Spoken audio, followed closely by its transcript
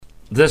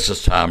This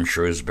is Tom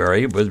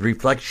Shrewsbury with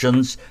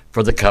Reflections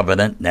for the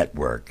Covenant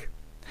Network.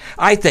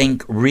 I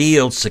think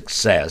real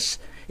success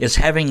is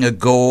having a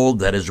goal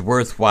that is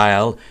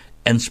worthwhile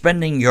and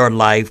spending your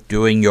life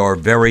doing your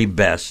very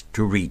best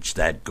to reach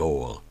that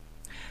goal.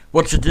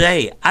 Well,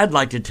 today I'd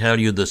like to tell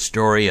you the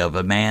story of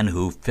a man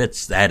who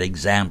fits that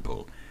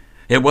example.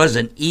 It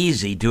wasn't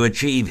easy to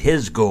achieve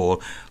his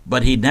goal,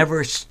 but he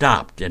never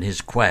stopped in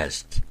his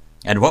quest.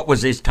 And what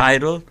was his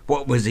title?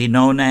 What was he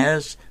known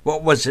as?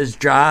 What was his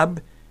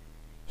job?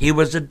 He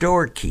was a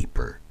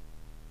doorkeeper.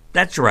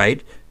 That's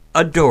right,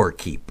 a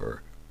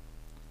doorkeeper.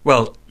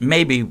 Well,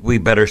 maybe we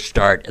better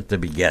start at the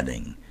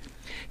beginning.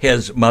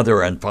 His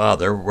mother and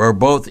father were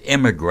both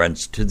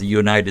immigrants to the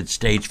United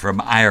States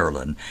from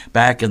Ireland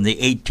back in the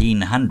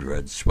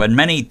 1800s, when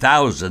many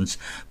thousands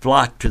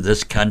flocked to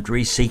this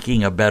country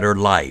seeking a better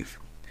life.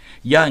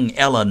 Young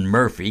Ellen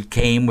Murphy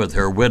came with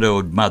her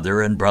widowed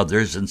mother and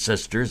brothers and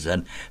sisters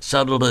and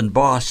settled in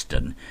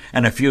Boston.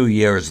 And a few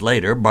years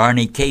later,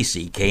 Barney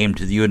Casey came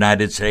to the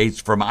United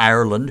States from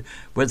Ireland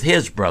with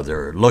his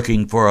brother,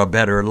 looking for a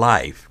better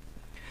life.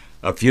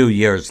 A few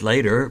years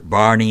later,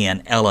 Barney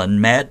and Ellen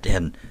met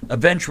and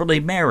eventually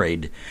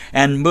married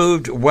and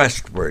moved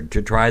westward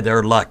to try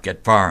their luck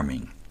at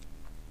farming.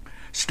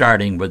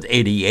 Starting with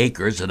 80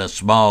 acres in a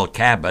small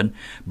cabin,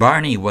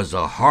 Barney was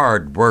a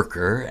hard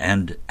worker,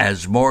 and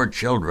as more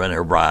children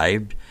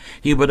arrived,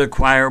 he would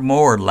acquire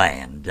more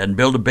land and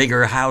build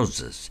bigger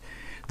houses.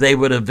 They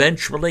would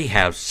eventually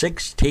have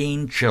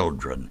 16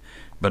 children,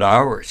 but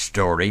our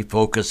story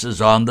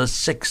focuses on the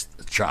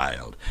sixth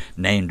child,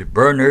 named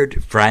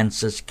Bernard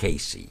Francis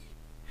Casey.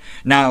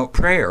 Now,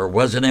 prayer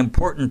was an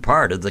important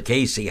part of the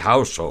Casey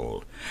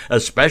household,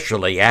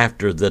 especially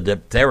after the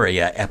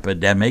diphtheria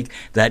epidemic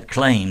that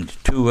claimed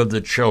two of the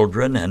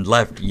children and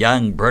left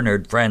young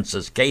Bernard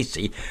Francis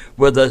Casey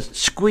with a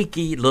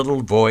squeaky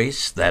little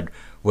voice that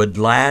would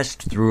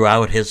last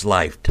throughout his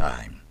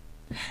lifetime.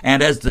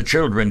 And as the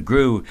children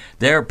grew,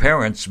 their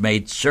parents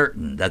made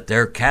certain that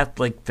their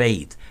Catholic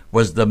faith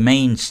was the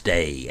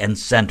mainstay and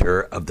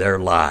center of their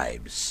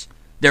lives.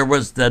 There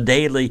was the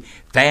daily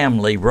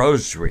family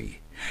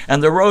rosary,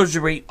 and the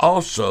rosary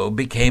also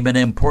became an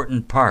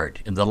important part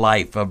in the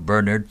life of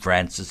Bernard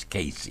Francis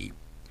Casey.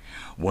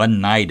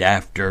 One night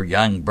after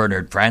young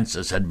Bernard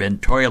Francis had been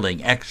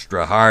toiling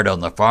extra hard on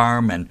the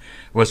farm and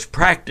was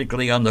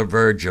practically on the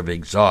verge of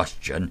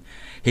exhaustion,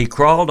 he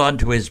crawled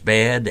onto his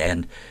bed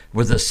and,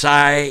 with a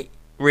sigh,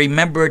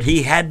 remembered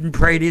he hadn't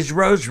prayed his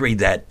rosary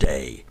that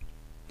day.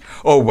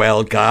 Oh,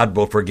 well, God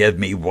will forgive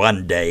me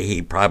one day,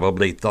 he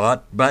probably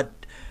thought, but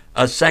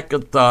a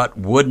second thought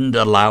wouldn't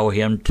allow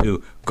him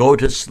to go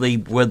to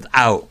sleep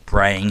without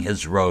praying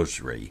his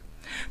rosary.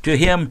 To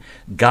him,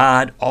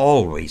 God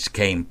always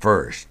came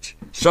first.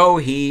 So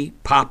he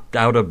popped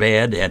out of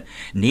bed and,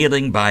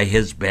 kneeling by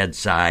his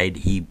bedside,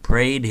 he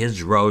prayed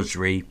his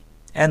rosary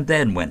and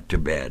then went to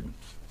bed.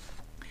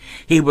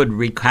 He would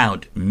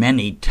recount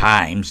many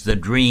times the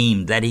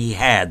dream that he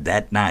had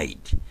that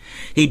night.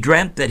 He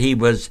dreamt that he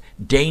was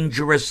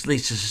dangerously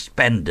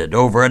suspended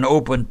over an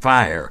open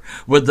fire,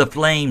 with the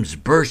flames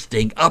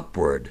bursting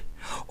upward.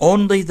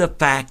 Only the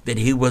fact that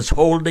he was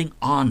holding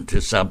on to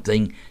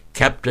something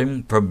kept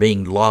him from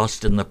being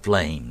lost in the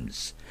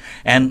flames.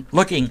 And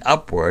looking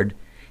upward,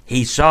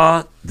 he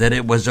saw that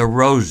it was a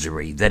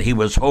rosary that he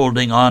was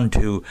holding on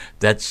to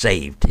that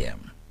saved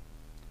him.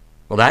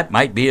 Well, that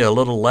might be a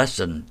little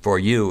lesson for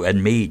you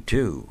and me,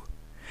 too.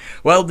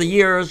 Well, the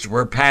years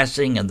were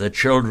passing and the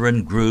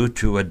children grew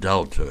to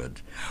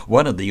adulthood.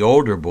 One of the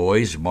older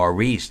boys,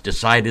 Maurice,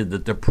 decided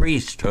that the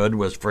priesthood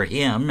was for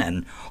him,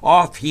 and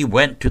off he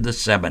went to the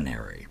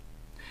seminary.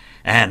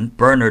 And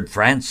Bernard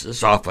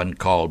Francis, often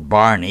called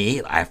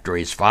Barney after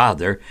his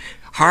father,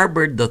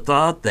 harbored the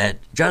thought that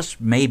just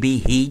maybe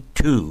he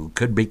too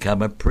could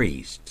become a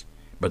priest.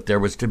 But there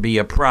was to be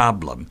a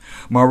problem.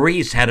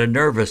 Maurice had a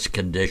nervous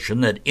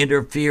condition that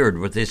interfered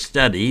with his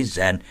studies,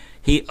 and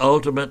he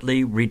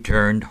ultimately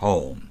returned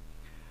home.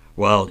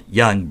 Well,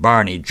 young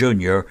Barney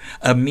Jr.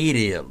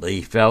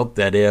 immediately felt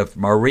that if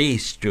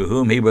Maurice, to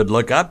whom he would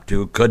look up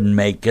to, couldn't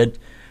make it,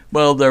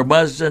 well, there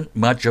wasn't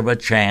much of a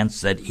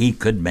chance that he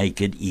could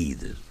make it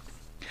either.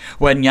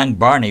 When young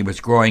Barney was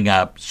growing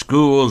up,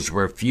 schools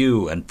were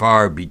few and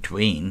far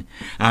between,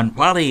 and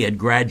while he had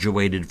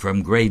graduated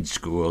from grade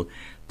school,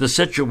 the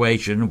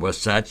situation was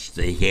such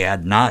that he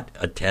had not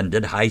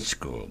attended high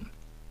school.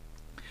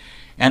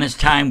 And as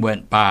time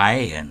went by,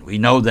 and we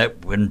know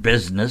that in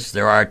business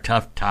there are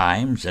tough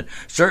times, and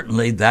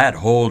certainly that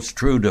holds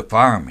true to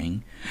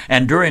farming,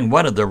 and during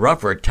one of the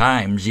rougher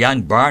times,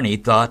 young Barney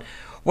thought,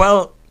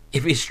 well,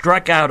 if he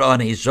struck out on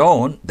his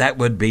own, that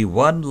would be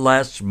one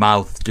less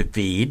mouth to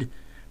feed,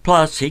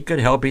 plus he could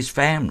help his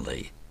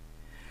family.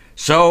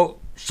 So,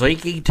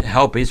 seeking to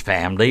help his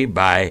family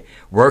by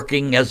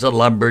working as a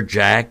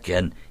lumberjack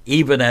and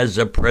even as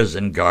a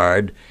prison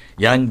guard,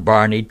 young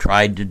Barney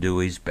tried to do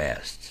his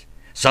best.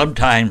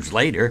 Sometimes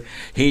later,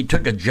 he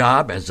took a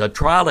job as a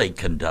trolley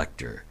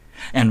conductor,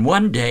 and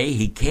one day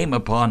he came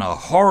upon a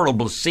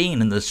horrible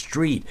scene in the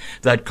street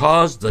that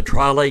caused the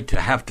trolley to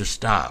have to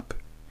stop.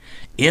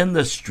 In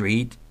the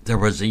street, there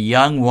was a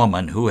young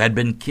woman who had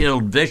been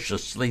killed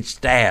viciously,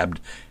 stabbed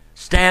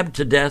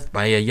to death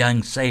by a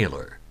young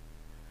sailor.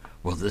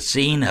 Well, the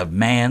scene of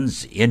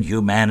man's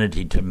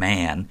inhumanity to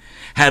man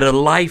had a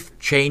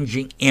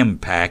life-changing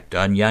impact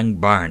on young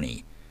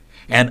Barney.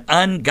 An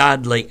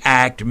ungodly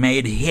act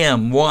made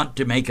him want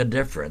to make a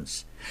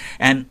difference,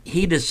 and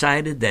he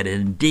decided that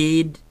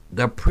indeed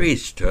the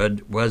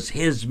priesthood was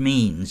his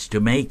means to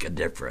make a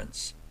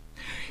difference.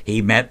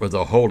 He met with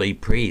a holy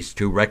priest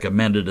who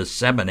recommended a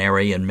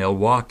seminary in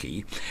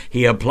Milwaukee.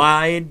 He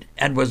applied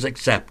and was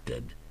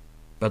accepted.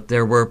 But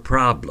there were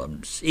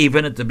problems,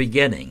 even at the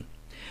beginning.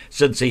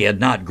 Since he had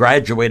not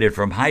graduated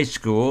from high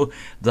school,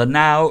 the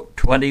now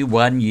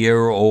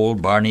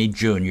 21-year-old Barney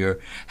Jr.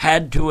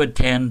 had to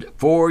attend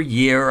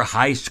 4-year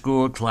high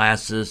school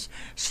classes,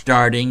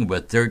 starting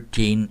with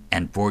 13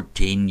 and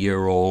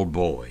 14-year-old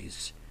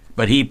boys.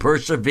 But he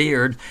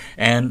persevered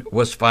and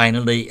was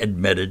finally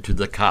admitted to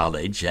the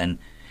college and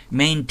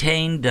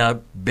maintained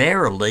a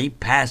barely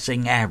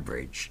passing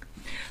average.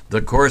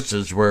 The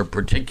courses were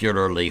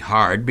particularly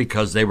hard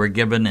because they were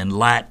given in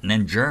Latin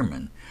and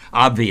German,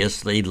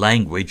 obviously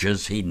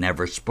languages he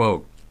never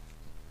spoke.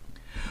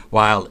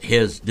 While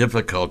his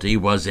difficulty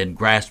was in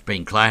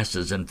grasping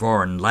classes in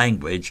foreign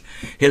language,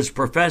 his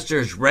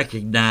professors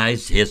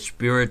recognized his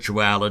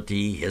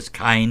spirituality, his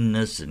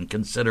kindness and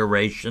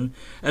consideration,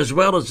 as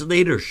well as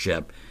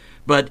leadership.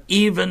 But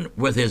even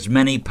with his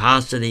many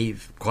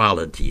positive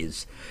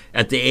qualities,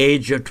 at the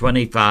age of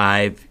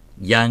 25,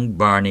 young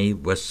Barney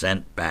was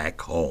sent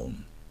back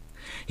home.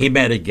 He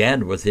met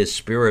again with his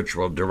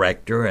spiritual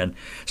director and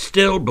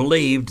still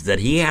believed that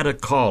he had a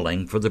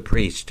calling for the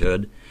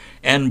priesthood,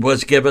 and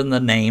was given the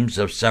names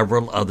of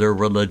several other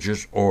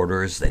religious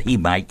orders that he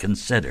might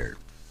consider.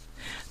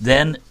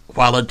 Then,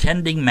 while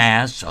attending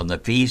Mass on the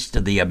Feast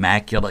of the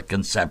Immaculate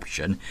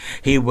Conception,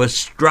 he was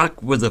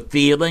struck with a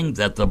feeling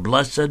that the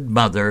Blessed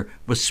Mother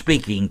was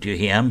speaking to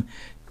him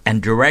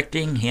and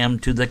directing him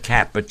to the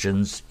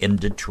Capuchins in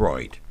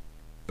Detroit.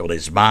 Well,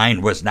 his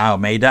mind was now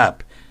made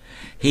up.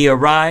 He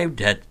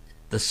arrived at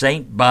the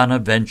St.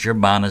 Bonaventure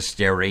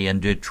Monastery in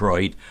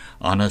Detroit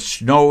on a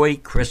snowy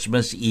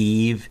Christmas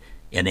Eve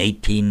in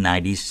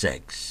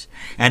 1896,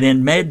 and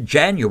in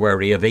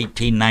mid-January of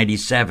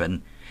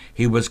 1897,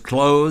 he was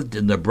clothed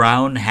in the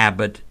brown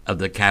habit of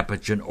the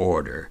Capuchin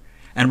order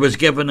and was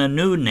given a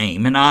new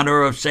name in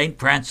honor of St.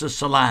 Francis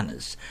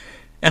Solanus.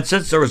 And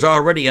since there was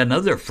already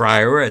another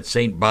friar at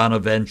St.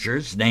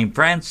 Bonaventure's named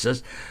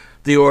Francis,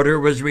 the order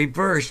was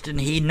reversed,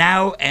 and he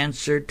now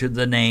answered to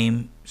the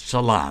name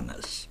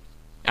Solanus.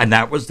 And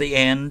that was the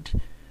end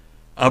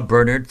of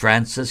Bernard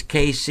Francis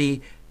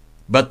Casey,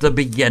 but the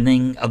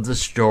beginning of the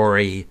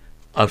story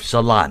of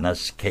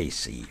Solanus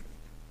Casey.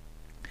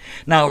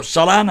 Now,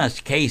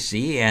 Solanus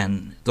Casey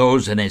and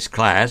those in his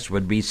class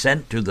would be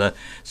sent to the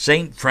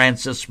St.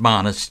 Francis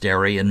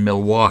Monastery in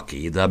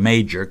Milwaukee, the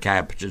major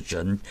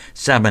Capuchin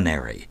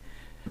seminary.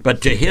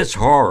 But to his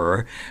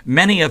horror,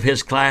 many of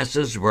his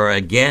classes were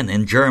again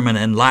in German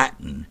and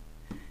Latin.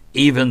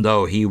 Even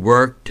though he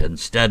worked and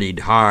studied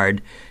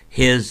hard,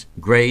 his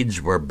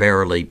grades were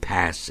barely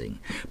passing,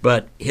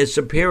 but his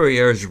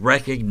superiors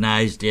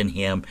recognized in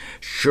him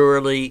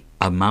surely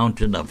a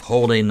mountain of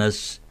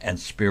holiness and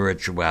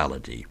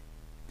spirituality.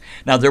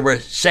 Now, there were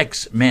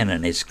 6 men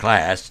in his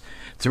class.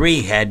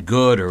 3 had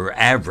good or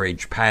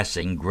average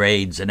passing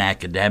grades in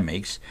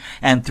academics,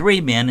 and 3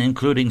 men,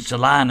 including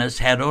Solanus,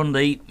 had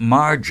only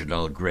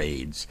marginal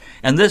grades,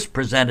 and this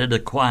presented a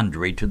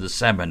quandary to the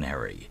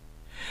seminary.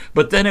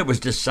 But then it was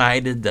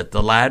decided that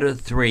the latter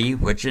 3,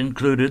 which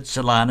included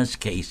Solanus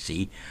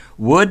Casey,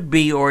 would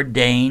be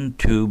ordained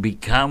to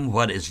become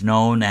what is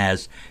known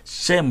as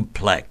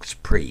simplex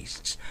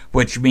priests,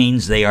 which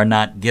means they are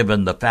not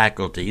given the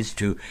faculties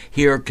to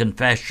hear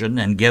confession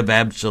and give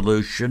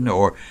absolution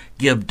or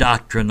give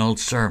doctrinal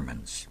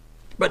sermons.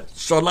 But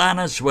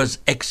Solanus was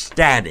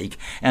ecstatic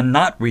and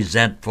not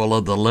resentful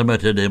of the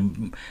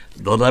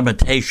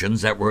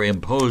limitations that were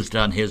imposed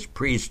on his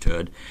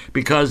priesthood,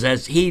 because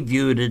as he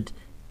viewed it,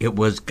 it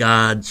was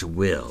God's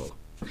will.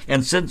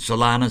 And since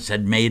Solanus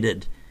had made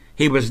it,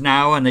 he was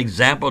now an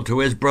example to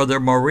his brother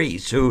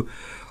Maurice, who,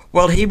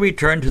 well, he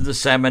returned to the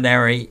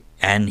seminary,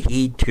 and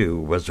he too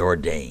was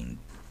ordained.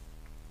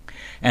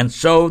 And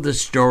so the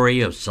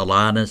story of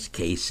Solanus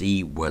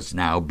Casey was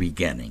now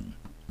beginning.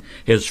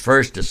 His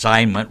first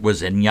assignment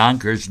was in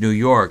Yonkers, New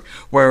York,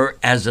 where,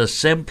 as a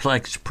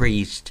simplex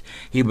priest,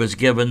 he was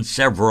given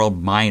several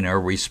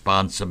minor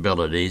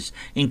responsibilities,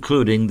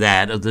 including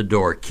that of the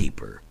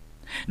doorkeeper.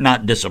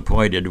 Not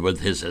disappointed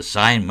with his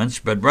assignments,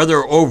 but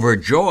rather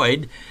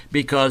overjoyed,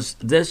 because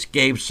this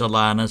gave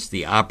Solanus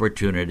the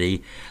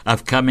opportunity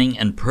of coming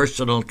in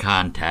personal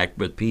contact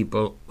with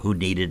people who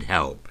needed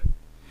help.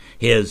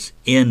 His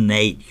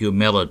innate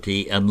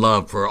humility and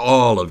love for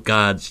all of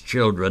God's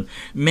children,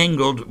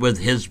 mingled with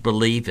his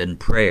belief in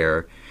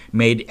prayer,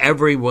 made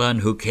everyone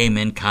who came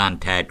in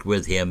contact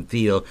with him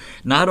feel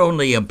not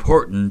only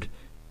important,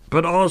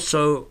 but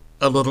also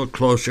a little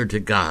closer to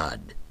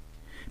God.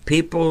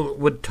 People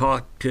would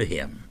talk to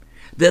him.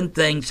 Then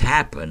things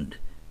happened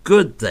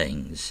good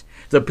things.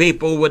 The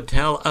people would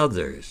tell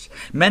others.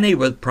 Many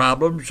with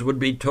problems would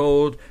be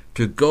told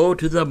to go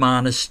to the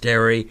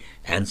monastery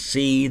and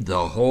see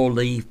the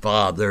Holy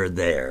Father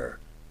there.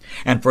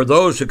 And for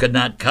those who could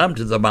not come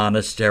to the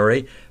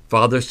monastery,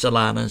 Father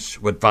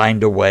Solanus would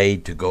find a way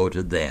to go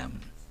to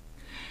them.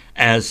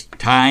 As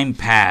time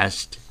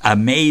passed,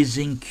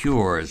 amazing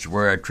cures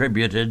were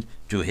attributed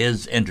to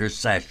his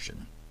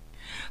intercession.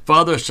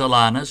 Father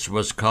Solanus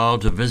was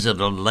called to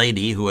visit a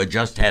lady who had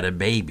just had a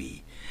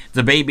baby.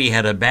 The baby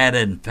had a bad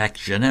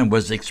infection and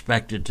was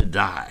expected to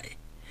die.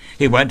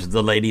 He went to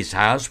the lady's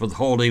house with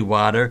holy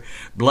water,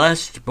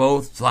 blessed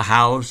both the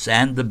house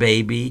and the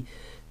baby,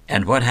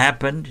 and what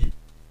happened?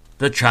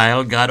 The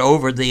child got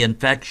over the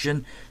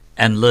infection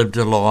and lived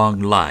a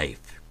long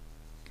life.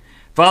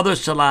 Father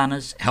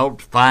Solanus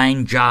helped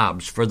find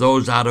jobs for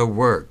those out of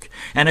work,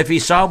 and if he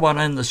saw one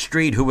in the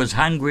street who was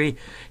hungry,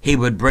 he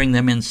would bring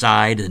them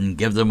inside and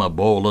give them a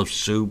bowl of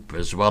soup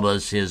as well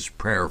as his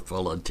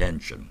prayerful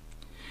attention.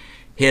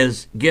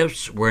 His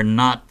gifts were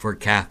not for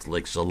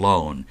Catholics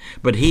alone,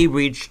 but he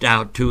reached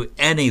out to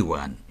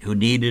anyone who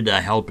needed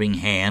a helping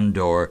hand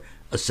or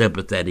a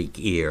sympathetic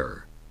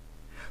ear.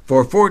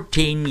 For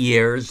 14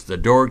 years, the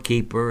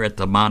doorkeeper at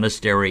the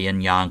monastery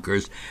in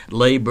Yonkers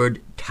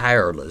labored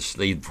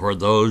tirelessly for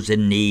those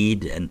in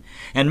need,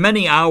 and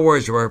many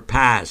hours were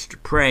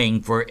passed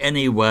praying for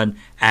anyone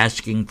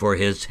asking for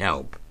his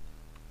help.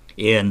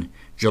 In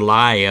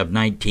July of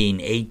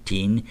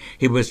 1918,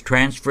 he was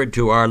transferred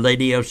to Our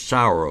Lady of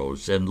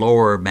Sorrows in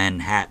Lower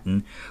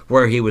Manhattan,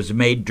 where he was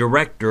made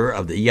director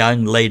of the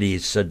Young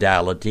Ladies'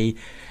 Sodality,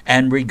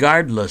 and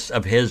regardless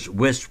of his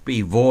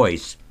wispy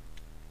voice,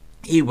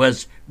 he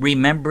was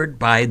remembered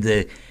by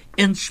the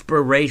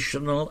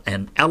inspirational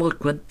and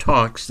eloquent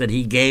talks that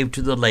he gave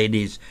to the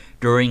ladies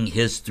during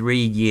his 3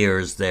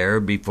 years there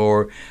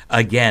before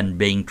again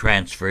being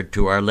transferred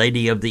to Our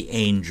Lady of the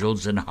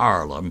Angels in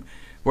Harlem,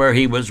 where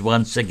he was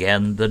once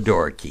again the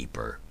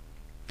doorkeeper.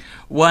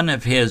 One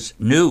of his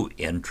new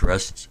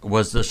interests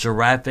was the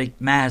Seraphic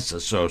Mass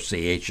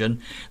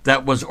Association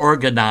that was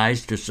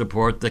organized to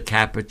support the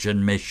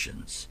Capuchin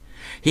missions.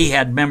 He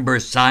had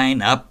members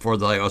sign up for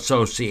the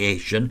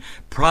association,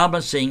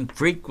 promising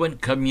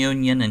frequent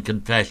communion and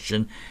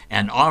confession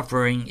and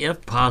offering,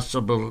 if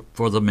possible,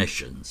 for the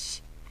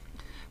missions.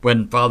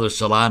 When Father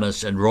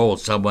Solanus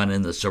enrolled someone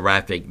in the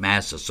Seraphic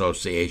Mass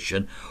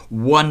Association,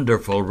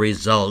 wonderful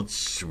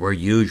results were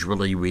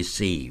usually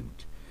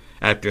received.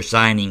 After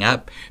signing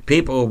up,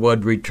 people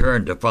would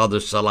return to Father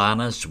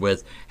Solanus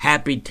with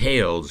happy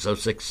tales of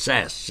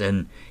success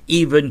and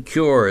even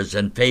cures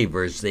and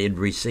favors they had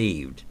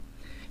received.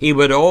 He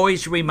would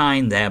always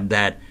remind them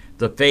that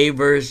the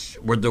favors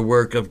were the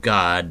work of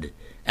God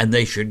and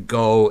they should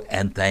go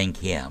and thank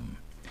Him.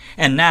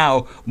 And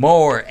now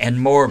more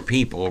and more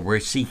people were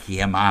seeking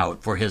him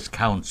out for his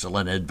counsel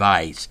and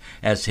advice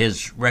as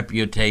his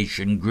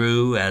reputation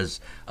grew as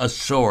a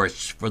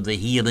source for the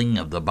healing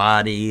of the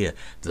body,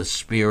 the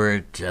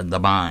spirit, and the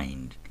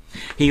mind.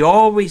 He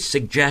always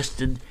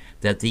suggested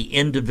that the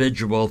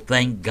individual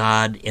thank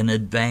God in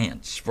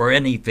advance for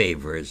any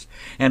favors,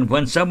 and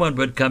when someone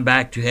would come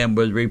back to him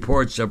with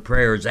reports of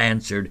prayers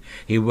answered,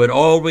 he would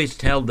always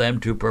tell them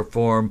to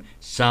perform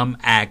some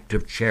act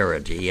of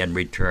charity in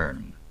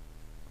return.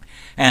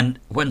 And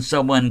when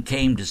someone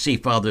came to see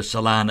Father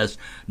Solanus,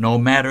 no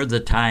matter the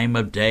time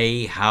of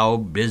day, how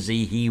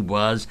busy he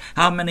was,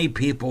 how many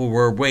people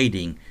were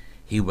waiting,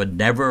 he would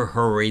never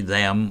hurry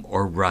them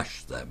or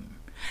rush them.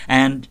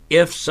 And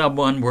if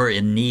someone were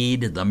in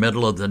need in the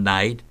middle of the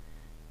night,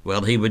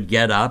 well, he would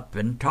get up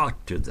and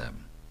talk to them.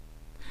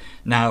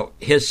 Now,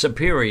 his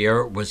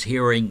superior was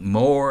hearing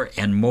more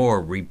and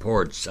more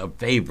reports of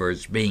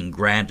favors being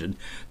granted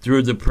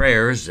through the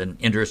prayers and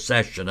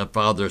intercession of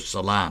Father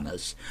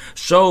Solanus,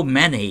 so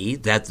many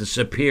that the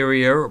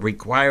superior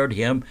required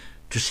him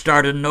to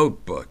start a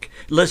notebook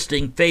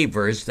listing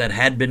favors that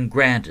had been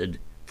granted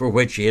for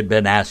which he had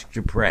been asked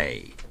to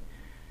pray.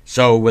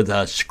 So with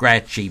a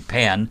scratchy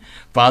pen,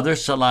 Father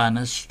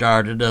Solanus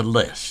started a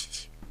list.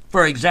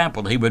 For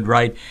example, he would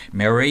write,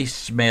 Mary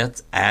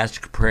Smith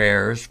asked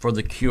prayers for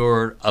the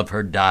cure of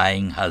her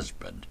dying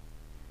husband.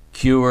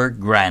 Cure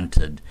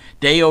granted.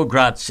 Deo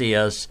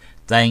gratias,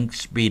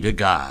 thanks be to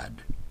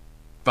God.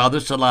 Father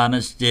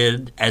Solanus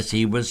did as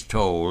he was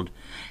told,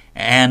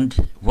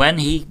 and when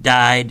he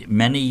died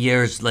many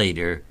years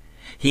later,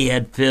 he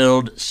had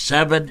filled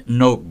 7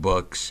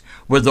 notebooks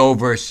with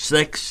over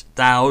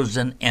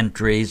 6,000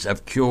 entries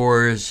of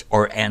cures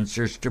or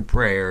answers to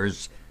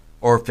prayers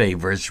or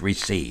favors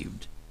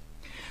received.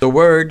 The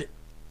word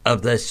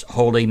of this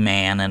holy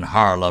man in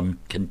Harlem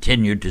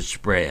continued to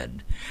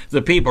spread.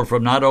 The people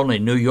from not only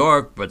New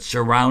York but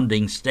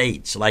surrounding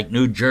states like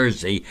New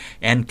Jersey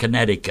and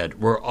Connecticut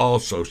were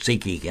also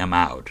seeking him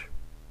out.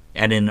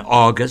 And in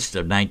August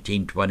of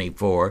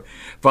 1924,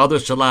 Father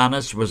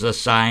Solanus was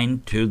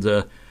assigned to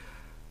the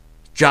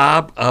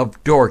job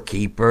of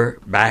doorkeeper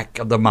back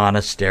of the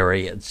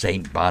monastery at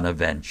St.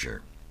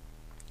 Bonaventure.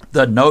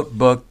 The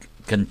notebook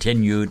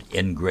continued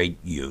in great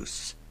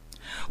use.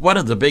 One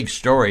of the big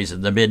stories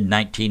in the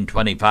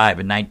mid-1925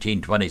 and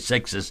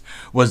 1926s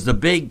was the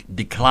big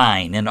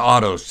decline in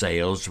auto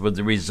sales with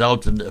the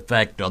resultant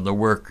effect on the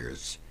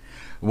workers.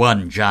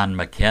 One John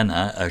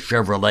McKenna, a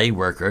Chevrolet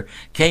worker,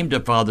 came to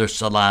Father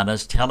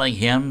Solanus telling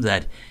him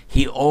that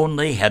he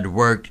only had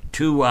worked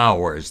 2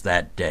 hours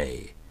that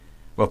day.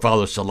 Well,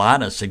 Father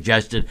Solanus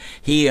suggested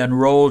he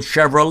enroll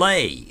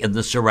Chevrolet in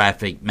the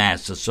Seraphic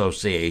Mass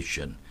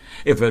Association.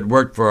 If it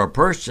worked for a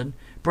person,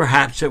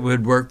 perhaps it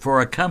would work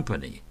for a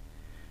company.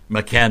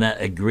 McKenna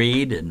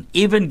agreed and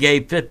even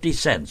gave 50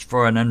 cents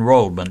for an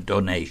enrollment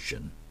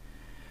donation.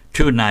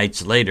 2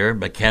 nights later,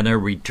 McKenna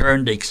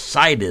returned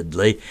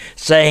excitedly,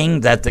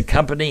 saying that the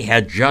company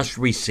had just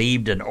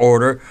received an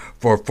order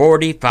for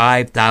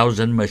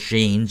 45,000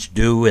 machines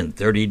due in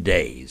 30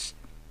 days.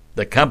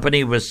 The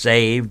company was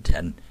saved,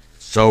 and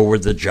so were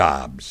the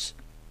jobs.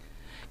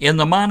 In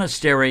the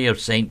monastery of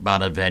St.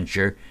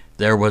 Bonaventure,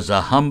 there was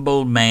a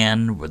humble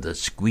man with a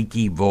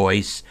squeaky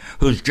voice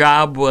whose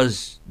job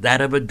was that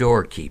of a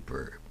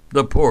doorkeeper,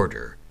 the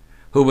porter,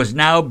 who was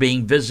now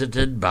being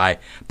visited by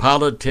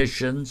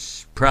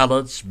politicians,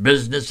 prelates,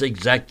 business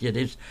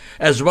executives,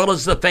 as well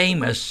as the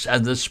famous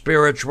and the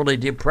spiritually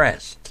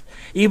depressed,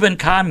 even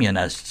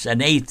communists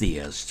and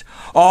atheists,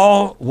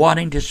 all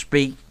wanting to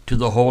speak to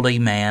the holy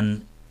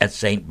man at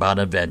St.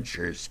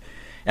 Bonaventure's,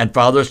 and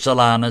Father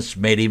Solanus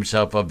made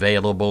himself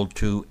available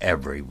to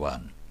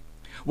everyone.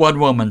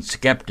 One woman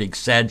skeptic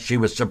said she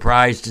was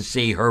surprised to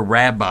see her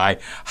rabbi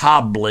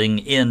hobbling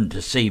in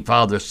to see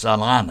Father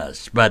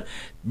Solanus, but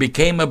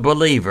became a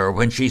believer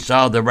when she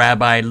saw the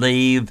rabbi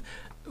leave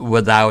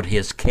without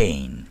his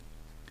cane.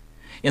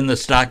 In the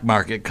stock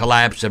market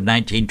collapse of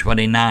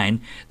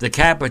 1929, the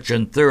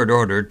Capuchin Third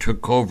Order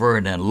took over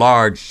an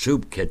enlarged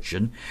soup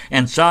kitchen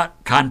and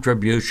sought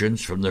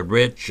contributions from the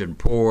rich and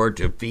poor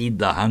to feed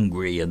the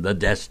hungry and the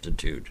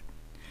destitute.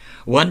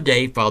 One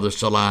day, Father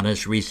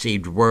Solanus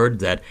received word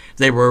that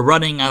they were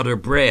running out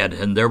of bread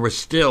and there were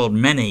still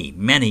many,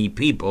 many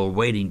people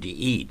waiting to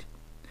eat.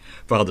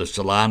 Father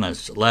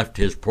Solanus left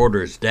his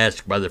porter's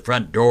desk by the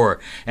front door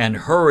and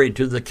hurried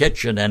to the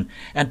kitchen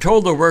and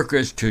told the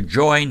workers to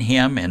join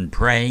him in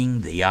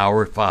praying the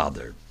Our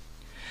Father.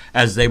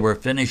 As they were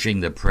finishing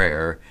the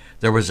prayer,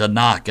 there was a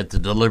knock at the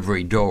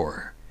delivery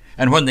door,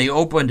 and when they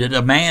opened it,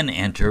 a man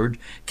entered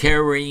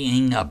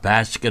carrying a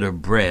basket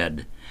of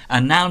bread,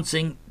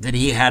 announcing that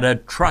he had a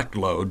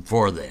truckload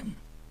for them.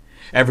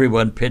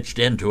 Everyone pitched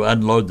in to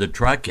unload the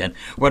truck, and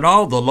when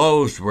all the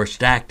loaves were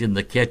stacked in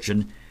the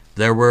kitchen,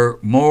 there were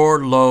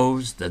more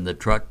loaves than the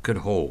truck could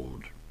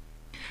hold.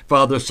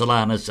 Father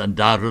Solanus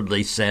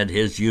undoubtedly said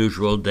his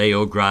usual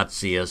Deo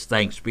gratias,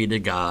 thanks be to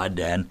God,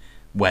 and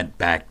went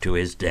back to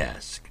his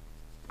desk.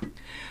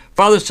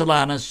 Father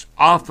Solanus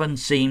often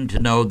seemed to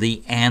know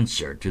the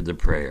answer to the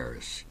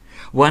prayers.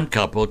 One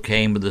couple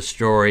came with the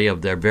story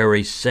of their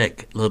very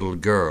sick little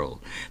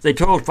girl. They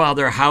told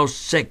Father how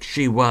sick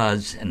she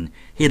was, and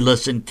he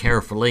listened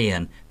carefully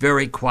and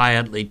very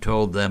quietly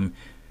told them,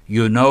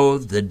 "You know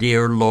the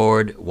dear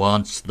Lord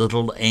wants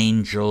little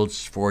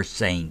angels for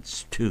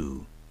saints,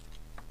 too."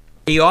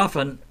 He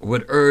often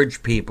would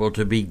urge people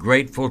to be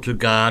grateful to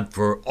God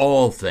for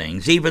all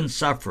things, even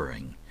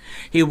suffering.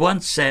 He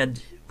once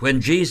said,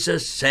 "When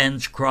Jesus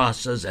sends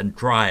crosses and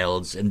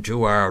trials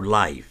into our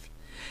life,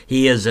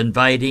 he is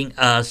inviting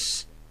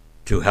us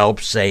to help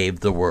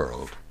save the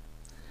world."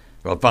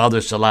 Well,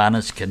 Father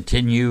Solanus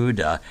continued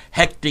a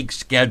hectic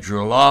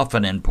schedule,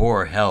 often in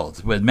poor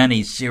health, with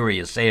many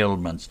serious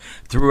ailments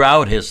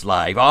throughout his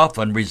life,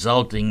 often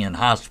resulting in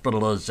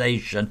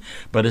hospitalization,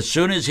 but as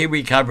soon as he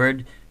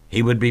recovered,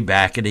 he would be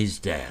back at his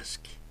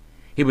desk.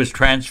 He was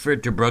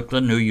transferred to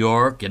Brooklyn, New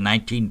York in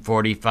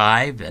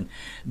 1945, and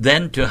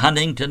then to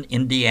Huntington,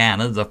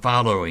 Indiana the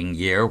following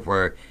year,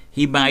 where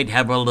he might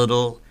have a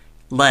little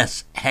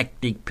less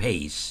hectic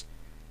pace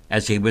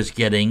as he was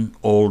getting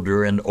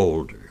older and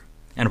older.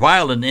 And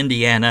while in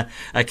Indiana,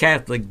 a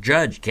Catholic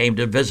judge came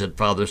to visit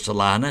Father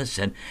Solanus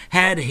and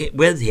had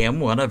with him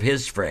one of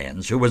his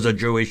friends who was a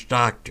Jewish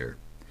doctor.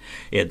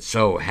 It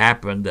so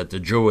happened that the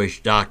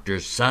Jewish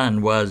doctor's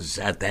son was,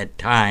 at that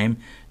time,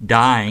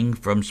 dying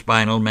from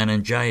spinal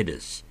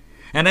meningitis.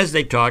 And as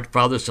they talked,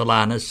 Father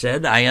Solanus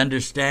said, "I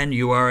understand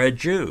you are a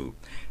Jew."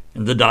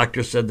 And the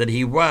doctor said that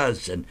he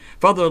was, and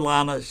Father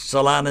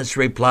Solanus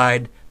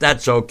replied,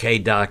 "That's okay,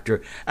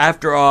 doctor.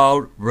 After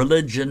all,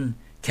 religion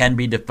can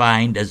be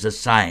defined as a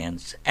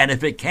science, and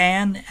if it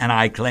can, and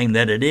I claim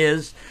that it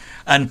is,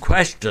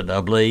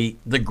 unquestionably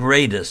the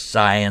greatest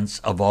science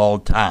of all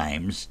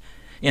times.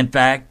 In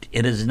fact,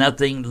 it is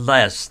nothing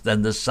less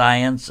than the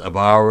science of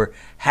our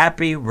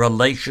happy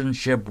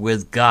relationship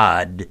with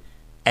God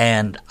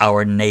and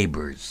our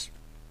neighbors."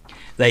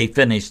 They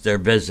finished their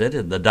visit,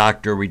 and the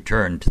doctor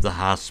returned to the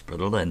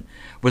hospital and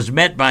was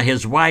met by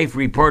his wife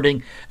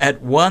reporting,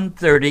 "At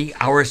 1:30,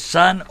 our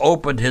son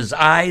opened his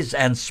eyes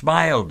and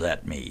smiled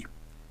at me."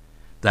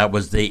 That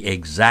was the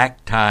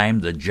exact time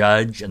the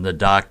judge and the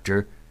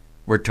doctor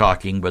were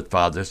talking with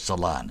Father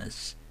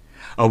Solanus.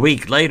 A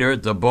week later,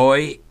 the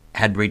boy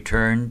had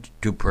returned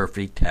to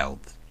perfect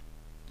health.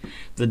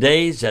 The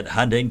days at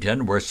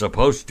Huntington were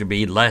supposed to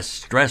be less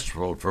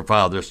stressful for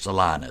Father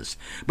Solanus,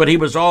 but he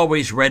was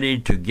always ready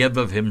to give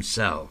of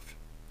himself.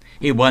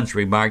 He once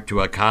remarked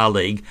to a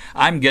colleague,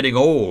 "I'm getting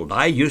old.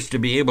 I used to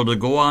be able to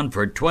go on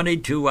for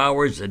 22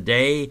 hours a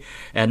day,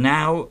 and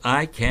now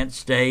I can't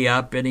stay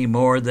up any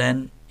more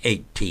than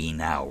 18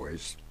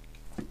 hours.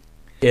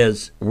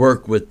 His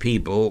work with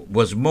people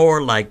was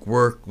more like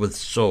work with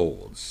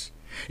souls.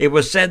 It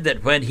was said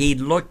that when he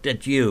looked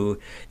at you,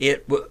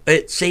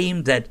 it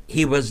seemed that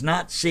he was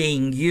not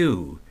seeing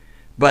you,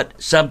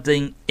 but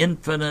something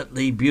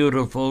infinitely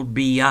beautiful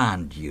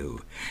beyond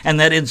you, and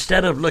that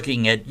instead of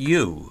looking at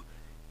you,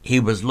 he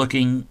was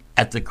looking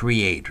at the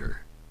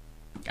Creator."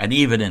 And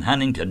even in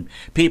Huntington,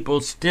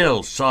 people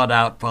still sought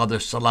out Father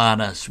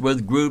Solanus,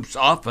 with groups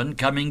often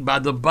coming by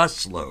the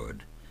busload.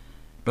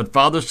 But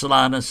Father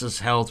Solanus's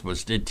health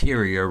was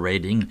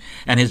deteriorating,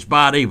 and his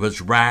body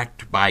was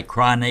racked by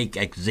chronic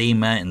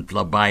eczema and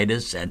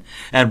phlebitis,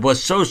 and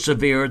was so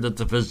severe that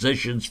the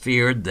physicians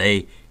feared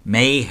they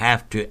may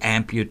have to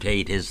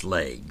amputate his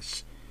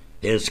legs.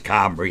 His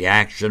calm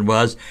reaction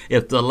was,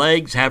 "If the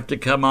legs have to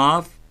come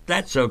off,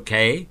 that's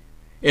okay.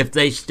 If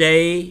they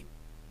stay,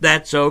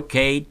 that's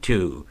okay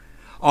too,"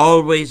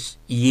 always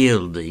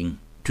yielding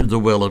to the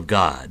will of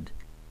God.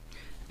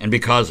 And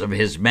because of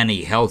his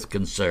many health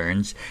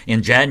concerns,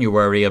 in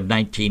January of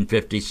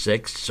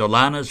 1956,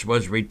 Solanus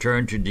was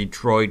returned to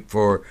Detroit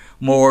for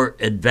more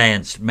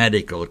advanced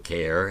medical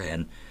care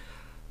and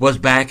was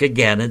back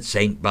again at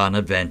St.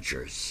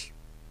 Bonaventure's.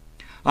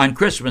 On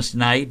Christmas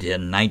night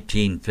in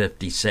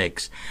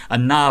 1956, a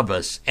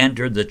novice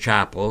entered the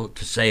chapel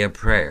to say a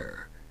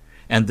prayer,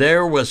 and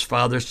there was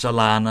Father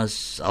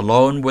Solanus,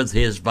 alone with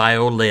his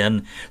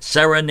violin,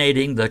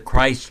 serenading the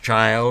Christ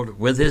child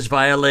with his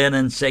violin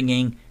and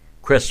singing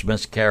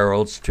Christmas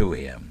carols to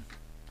him.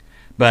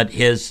 But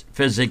his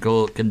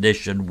physical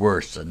condition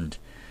worsened,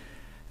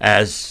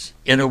 as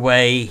in a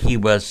way he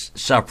was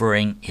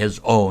suffering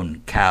his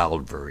own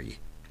Calvary.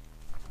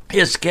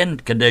 His skin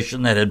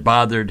condition that had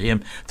bothered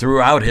him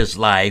throughout his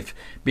life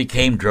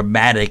became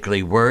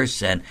dramatically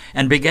worse and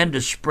began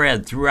to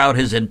spread throughout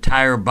his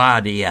entire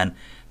body, and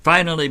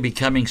finally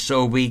becoming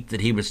so weak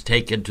that he was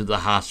taken to the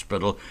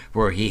hospital,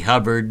 where he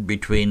hovered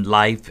between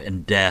life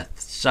and death,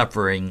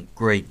 suffering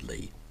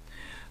greatly.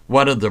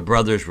 One of the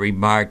brothers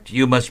remarked,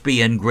 "You must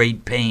be in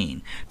great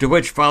pain," to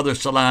which Father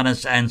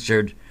Solanus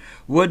answered,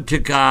 "Would to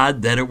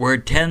God that it were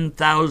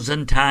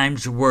 10,000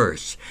 times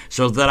worse,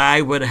 so that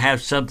I would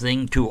have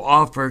something to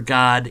offer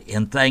God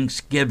in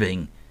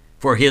thanksgiving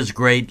for his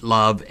great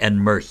love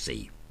and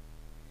mercy."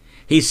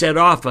 He said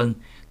often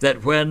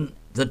that when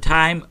the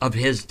time of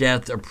his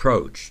death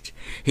approached,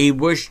 he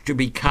wished to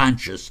be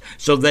conscious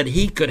so that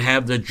he could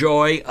have the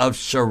joy of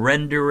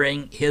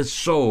surrendering his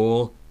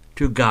soul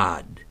to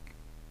God.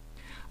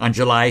 On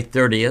July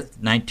 30th,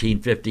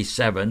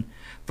 1957,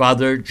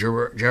 Father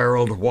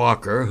Gerald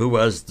Walker, who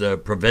was the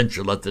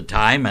provincial at the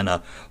time and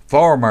a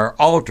former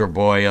altar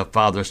boy of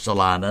Father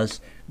Solanus,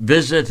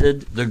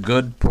 visited the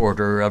good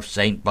porter of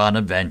St.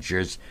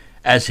 Bonaventure's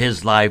as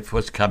his life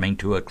was coming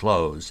to a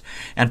close.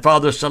 And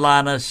Father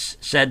Solanus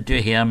said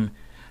to him,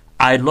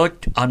 "I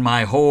looked on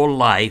my whole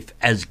life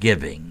as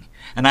giving,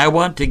 and I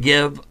want to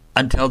give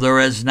until there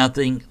is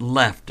nothing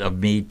left of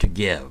me to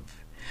give.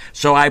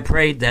 So I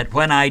prayed that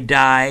when I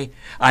die,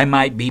 I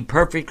might be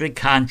perfectly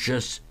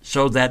conscious,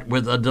 so that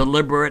with a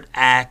deliberate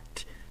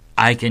act,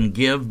 I can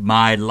give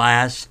my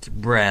last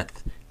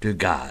breath to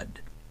God."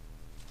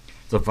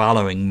 The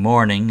following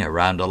morning,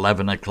 around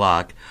 11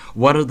 o'clock,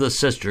 one of the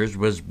sisters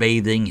was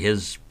bathing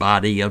his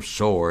body of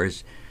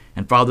sores,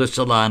 and Father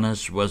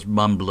Solanus was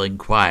mumbling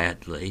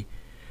quietly.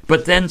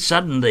 But then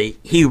suddenly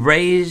he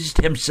raised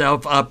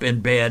himself up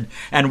in bed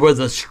and with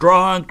a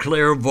strong,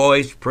 clear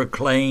voice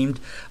proclaimed,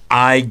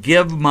 "I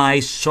give my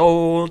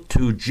soul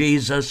to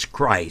Jesus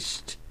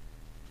Christ."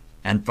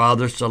 And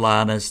Father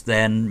Solanus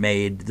then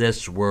made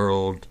this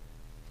world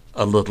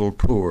a little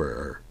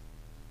poorer.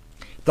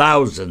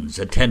 Thousands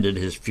attended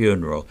his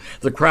funeral.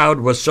 The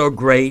crowd was so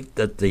great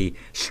that the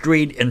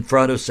street in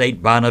front of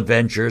St.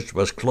 Bonaventure's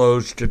was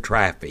closed to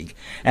traffic,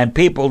 and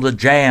people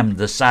jammed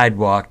the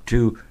sidewalk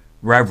to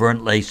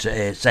reverently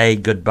say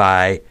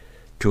goodbye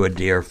to a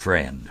dear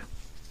friend.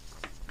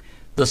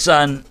 The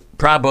sun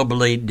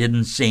probably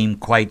didn't seem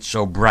quite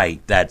so bright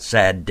that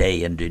sad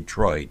day in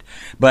Detroit,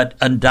 but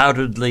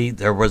undoubtedly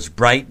there was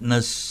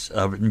brightness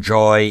of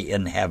joy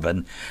in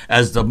heaven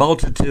as the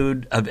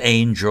multitude of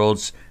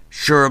angels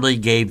surely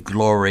gave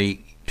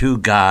glory to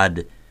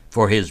God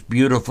for his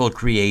beautiful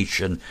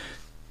creation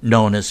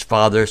known as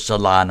Father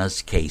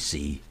Solanus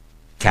Casey,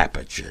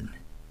 Capuchin,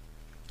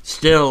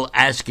 still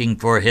asking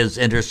for his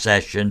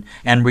intercession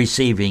and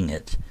receiving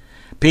it.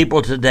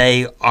 People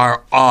today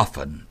are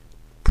often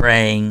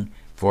praying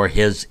for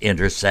his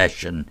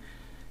intercession.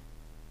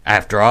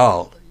 After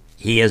all,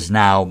 he is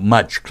now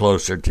much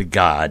closer to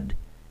God,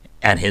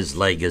 and his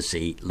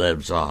legacy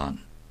lives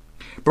on.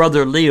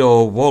 Brother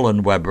Leo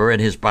Wollenweber, in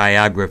his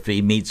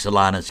biography, Meet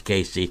Solanus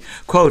Casey,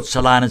 quotes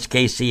Solanus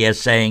Casey as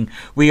saying,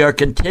 "We are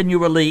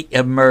continually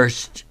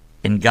immersed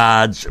in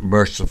God's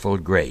merciful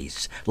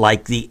grace,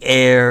 like the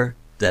air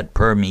that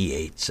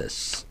permeates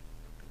us.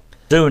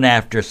 Soon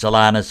after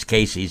Solanus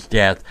Casey's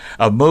death,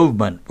 a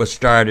movement was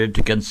started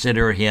to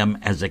consider him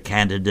as a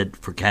candidate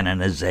for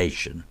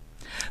canonization.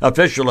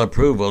 Official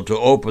approval to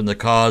open the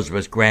cause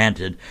was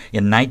granted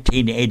in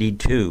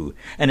 1982,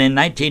 and in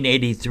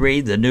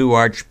 1983 the new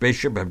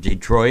Archbishop of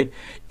Detroit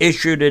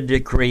issued a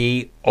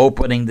decree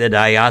opening the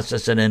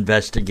diocesan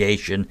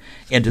investigation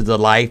into the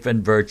life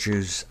and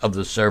virtues of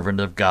the servant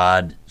of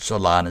God,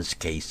 Solanus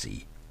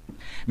Casey.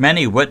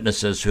 Many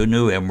witnesses who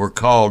knew him were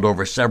called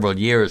over several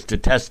years to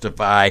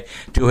testify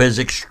to his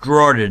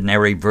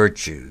extraordinary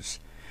virtues.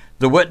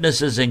 The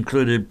witnesses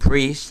included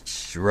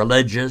priests,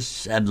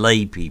 religious, and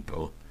lay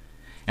people.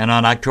 And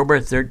on October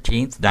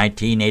 13,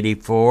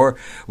 1984,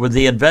 with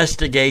the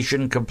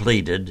investigation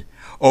completed,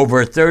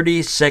 over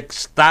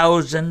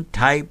 36,000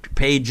 typed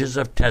pages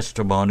of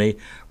testimony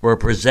were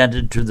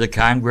presented to the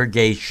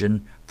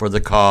Congregation for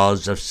the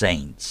Cause of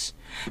Saints.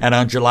 And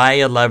on July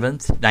 11,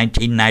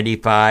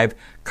 1995,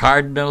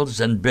 cardinals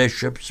and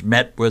bishops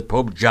met with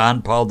Pope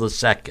John Paul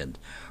II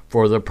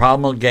for the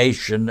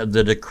promulgation of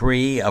the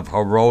decree of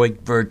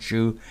heroic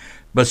virtue,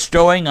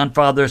 bestowing on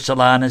Father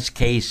Solanus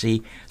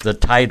Casey the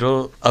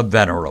title of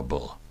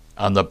Venerable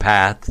on the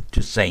path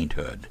to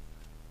sainthood.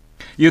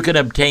 You can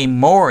obtain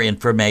more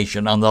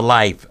information on the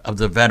life of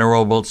the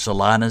Venerable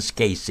Solanus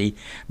Casey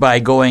by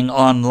going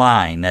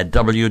online at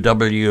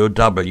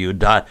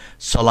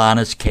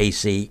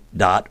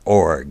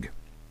www.solanuscasey.org.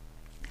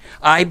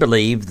 I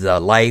believe the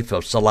life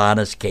of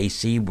Solanus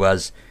Casey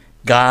was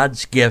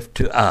God's gift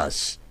to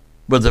us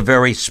with a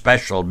very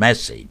special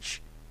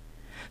message.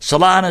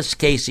 Solanus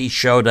Casey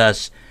showed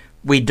us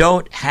we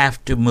don't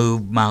have to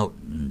move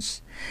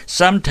mountains.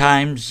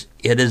 Sometimes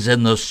it is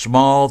in the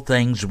small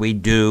things we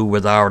do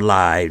with our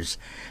lives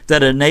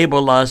that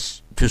enable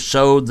us to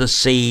sow the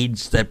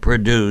seeds that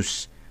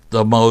produce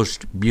the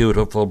most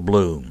beautiful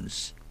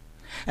blooms.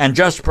 And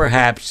just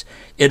perhaps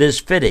it is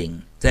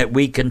fitting that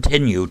we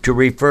continue to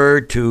refer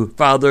to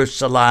Father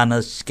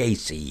Solanus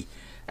Casey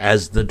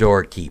as the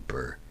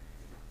doorkeeper.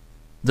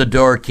 The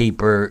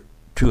doorkeeper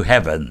to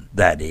heaven,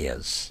 that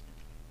is.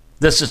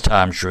 This is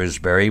Tom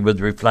Shrewsbury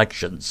with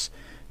Reflections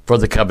for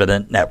the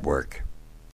Covenant Network.